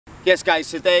Yes guys,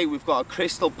 today we've got a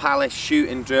Crystal Palace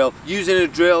shooting drill, using a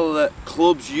drill that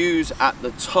clubs use at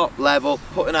the top level,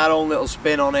 putting our own little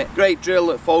spin on it. Great drill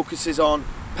that focuses on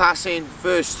passing,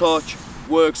 first touch,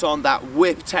 works on that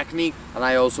whip technique, and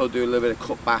I also do a little bit of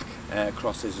cut back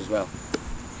crosses as well.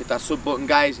 Hit that sub button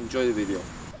guys, enjoy the video.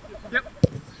 Yep.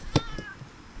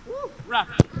 Woo. Wrap.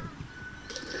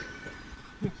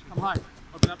 Come high.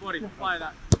 Open that body. Fire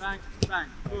that. Bang, bang.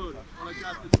 Good. All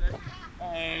adjusted there.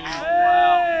 Hey!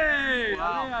 Hey!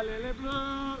 Wow. Allez,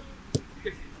 bleu.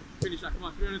 Okay. Finish that. Come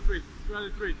on. 303.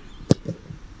 303.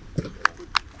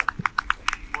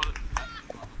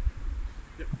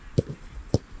 Yep.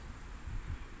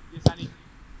 Yes, Annie.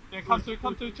 Yeah, come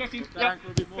to. Check in. Get angry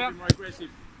a bit more. Be more aggressive.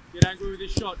 Get angry with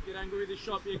this shot. Get angry with this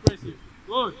shot. Be aggressive.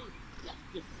 Good. Yeah.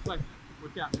 Yes. Play.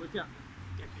 Work out. Work out.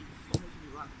 Get me. Stop making me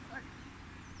run.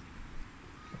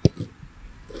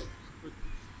 Good.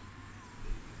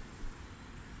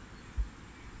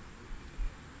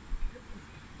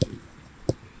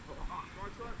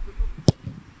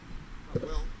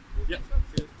 Well. Yep.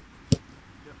 Yep.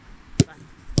 Back.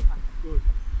 Back. Good.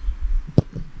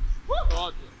 Woo!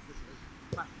 God.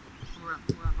 Back. Come around.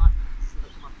 Come around. High. Get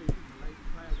up to my feet. I'm a lazy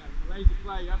player, guys. I'm a lazy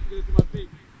player. You have to get it to my feet.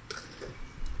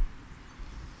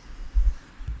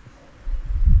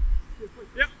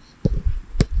 Yep.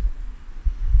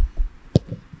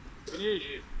 Finish.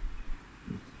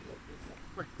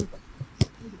 Quick.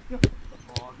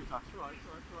 Oh, good touch. All right.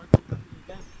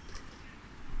 Again.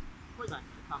 Point back.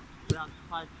 Come. Round.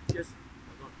 High. Yes.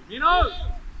 Firmino.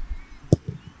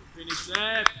 Finish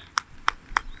there.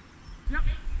 Yep.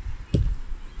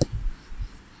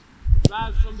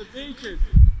 Lads from the beaches.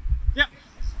 Yep.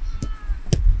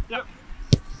 Yep.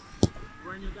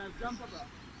 Wearing your dad's jumper, bro.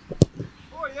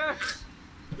 Oh yeah.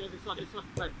 Yeah, this side.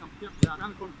 Play. Come. Yep. Down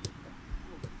the corner.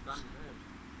 Oh, done there.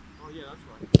 Oh yeah, that's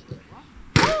right. What?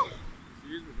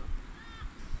 Excuse me,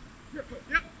 bro.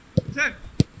 Yep. 10.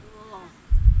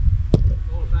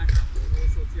 Oh, bang. All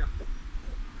sorts here.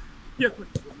 Yep. Good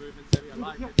movement, Sebi. I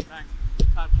like it. Bang.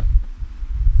 Touch.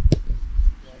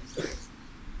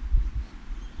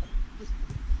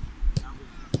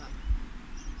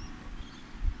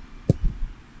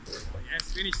 Oh yes,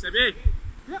 finish, Sebi.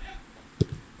 Yep.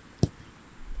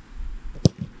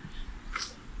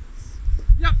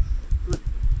 Yep. Good.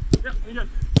 Yep, good.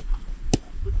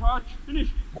 Good touch. Finish.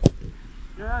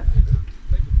 Yes.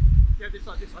 Yeah, this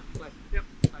side. Play. Yep.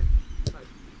 Play.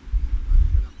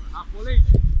 Half volley.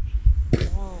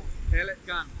 Oh, pellet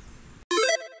gun.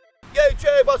 Yo,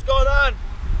 Cherry, what's going on?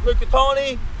 Luca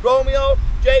Tony, Romeo,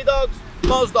 J-Dogs,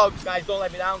 Moz Dogs. Guys, don't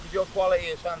let me down because your quality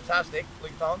is fantastic,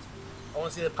 Luca Tones. I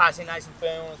want to see the passing nice and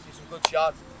firm, I want to see some good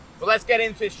shots. But let's get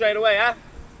into it straight away, huh?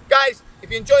 Guys, if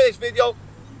you enjoy this video,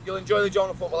 you'll enjoy the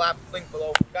Joner Football app, link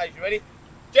below. Guys, you ready?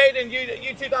 Jaden,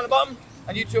 you two down the bottom,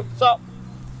 and you two up the top.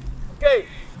 Okay,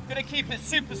 gonna keep it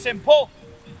super simple.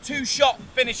 2-shot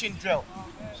finishing drill.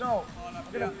 So, I'm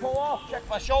gonna pull off, check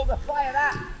my shoulder, fire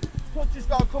that. Touch has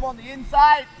got to come on the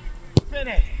inside,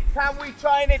 finish. Can we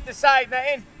try and hit the side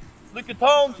netting? Look at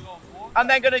Tones. And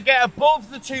then gonna get above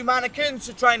the two mannequins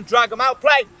to try and drag them out.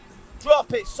 Play,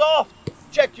 drop it soft,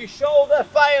 check your shoulder,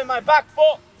 fire my back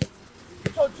foot,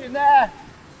 touch in there,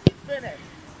 finish.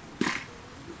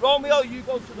 Romeo, you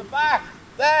go to the back,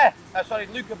 there. Sorry,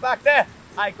 Luca back there,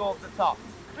 I go up the top.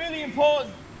 Really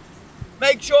important,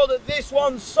 make sure that this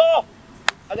one's soft,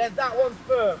 and then that one's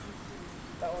firm.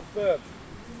 That one's firm.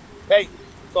 Okay,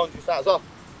 Don just starts off.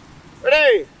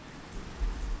 Ready?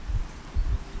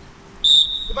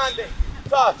 Demanding,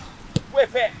 touch,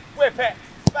 whip it,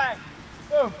 bang,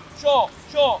 boom, short,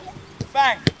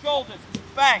 bang, shoulders,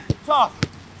 bang, touch,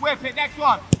 whip it, next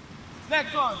one, get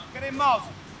in Moz.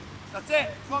 That's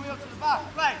it, come up to the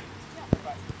back, play.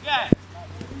 Yeah,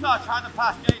 touch, hide the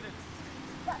pass, Jaden.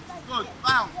 Good,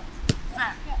 bounce,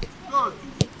 set, good,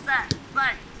 set,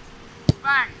 bang,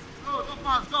 good, up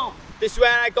Moz, go. This is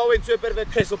where I go into a bit of a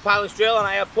Crystal Palace drill and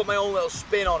I have put my own little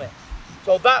spin on it.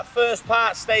 So that first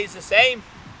part stays the same,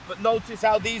 but notice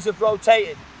how these have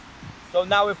rotated. So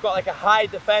now we've got like a high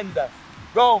defender.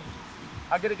 Rome,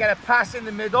 I'm gonna get a pass in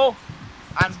the middle,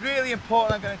 and really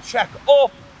important, I'm gonna check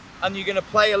up, and you're gonna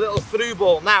play a little through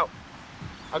ball. Now,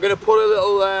 I'm gonna put a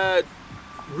little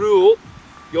rule,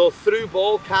 your through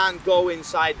ball can't go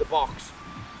inside the box.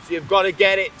 So you've got to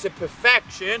get it to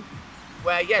perfection,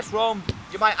 where yes, Rome,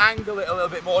 you might angle it a little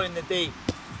bit more in the D.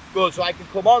 Good, so I can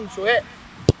come onto it.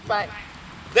 Bang.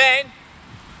 Then,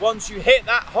 once you hit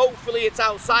that, hopefully it's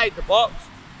outside the box.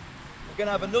 We're going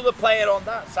to have another player on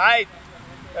that side.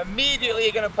 Immediately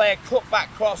you're going to play a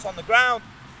cutback cross on the ground,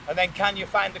 and then can you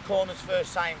find the corner's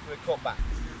first time for a cutback?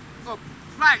 Up,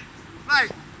 play,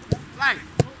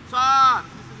 turn,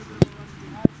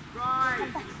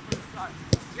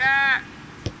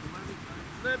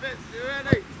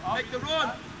 Make the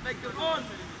run. Make the run.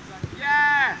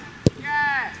 Yeah.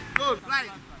 Yeah. Good. Right.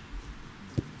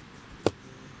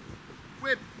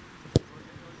 Whip.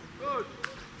 Good.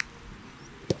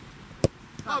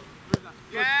 Up.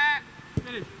 Yeah.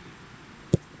 Finish.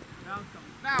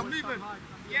 Now movement.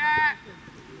 Yeah.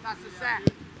 That's the set.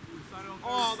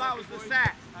 Oh, that was the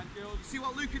set. You see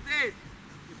what Luca did?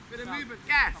 Bit of movement.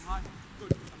 Gas.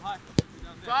 Good.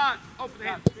 Start. Open the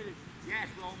hip. Yes,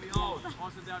 Romeo.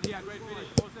 Austin down here. Great finish.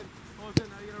 Austin,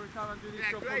 now you're going to recover and do this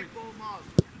Yeah, job great for me. ball, Mars.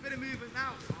 Bit of movement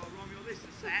now. Oh, Romeo, this is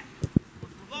the set.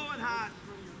 Low and hard.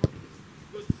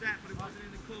 Good set, but it wasn't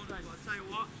in the corner. But I'll tell you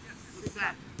what, good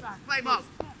set. Play, Mars.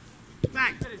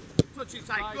 Bang. Touch it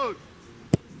tight. Good.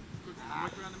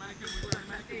 Work around the mannequin. Work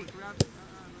around.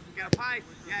 Get a pipe.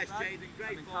 Yes, Jaden.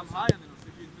 Great And then ball. come high and then I'll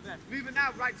stick you into that. Moving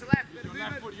now, right to left. Bit of Your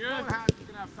left movement. foot, Low and you're hard.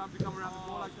 going to have time to come around the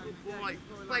ball like that. Good boy.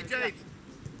 Play, Jaden.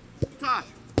 Tosh.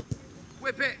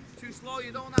 Whip it. Too slow.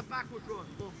 You don't want that backward run.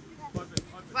 Boom. Open.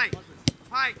 Play.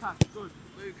 Pipe. Pass. Good.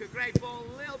 Luca, great ball.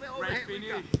 A little bit over Great hit, Luca.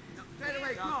 finish. Straight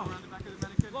away, Down come on. around the back of the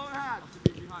mannequin. Low and hard. Have to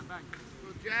be behind. Bang.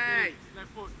 Good, Jay. Left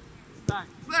foot. Bang.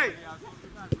 Play.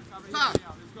 Recover here. Stop.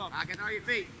 Let's go. Get on your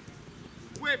feet.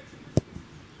 Whip.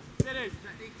 Finish.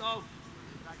 Technique though.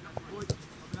 Back that foot.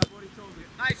 Open that body, shoulder.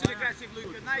 Nice and aggressive,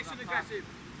 Luca. Nice and aggressive.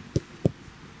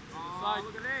 Oh,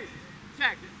 look at this.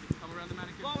 Check. Come around the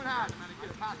mannequin. Low and hard. Mannequin.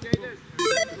 Pass, Jaden.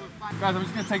 Guys, I'm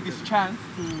just going to take this chance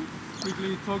to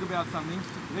quickly talk about something.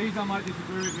 Lisa might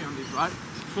disagree with me on this, right?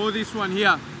 For this one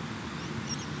here,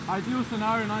 ideal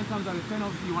scenario 9 times out of 10,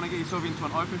 obviously you want to get yourself into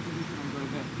an open position and go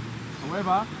there.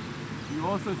 However, you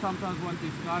also sometimes want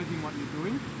disguising what you're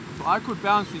doing. So I could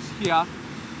bounce this here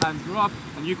and drop,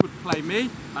 and you could play me,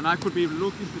 and I could be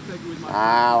looking to take it with my...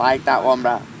 I like that one,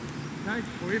 bro. Okay?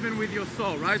 Or even with your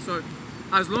soul, right? So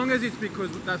as long as it's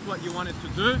because that's what you wanted to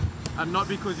do, and not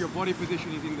because your body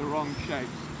position is in the wrong shape.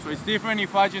 So it's different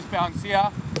if I just bounce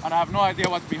here, and I have no idea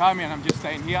what's behind me, and I'm just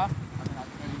staying here, and then I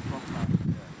turn into a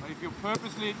front. But if you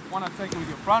purposely want to take it with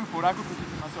your front foot, I could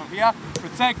position myself here,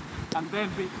 protect, and then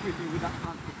be quickly with that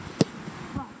front foot.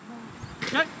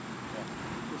 Okay?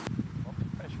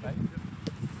 Fresh bait.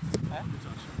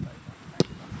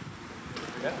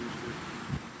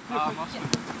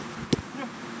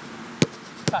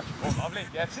 Touch. Oh, lovely.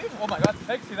 Yeah, see? Oh my God,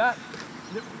 sexy that.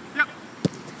 Yep. Yep.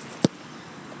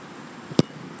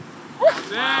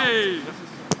 Hey!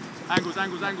 Angles.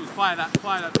 Fire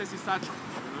that. Test his touch.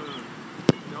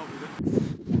 Dealt with it.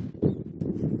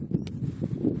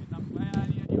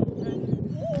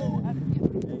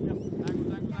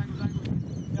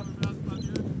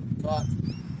 But,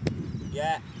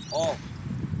 yeah. Oh,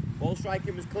 ball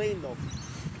striking was clean though.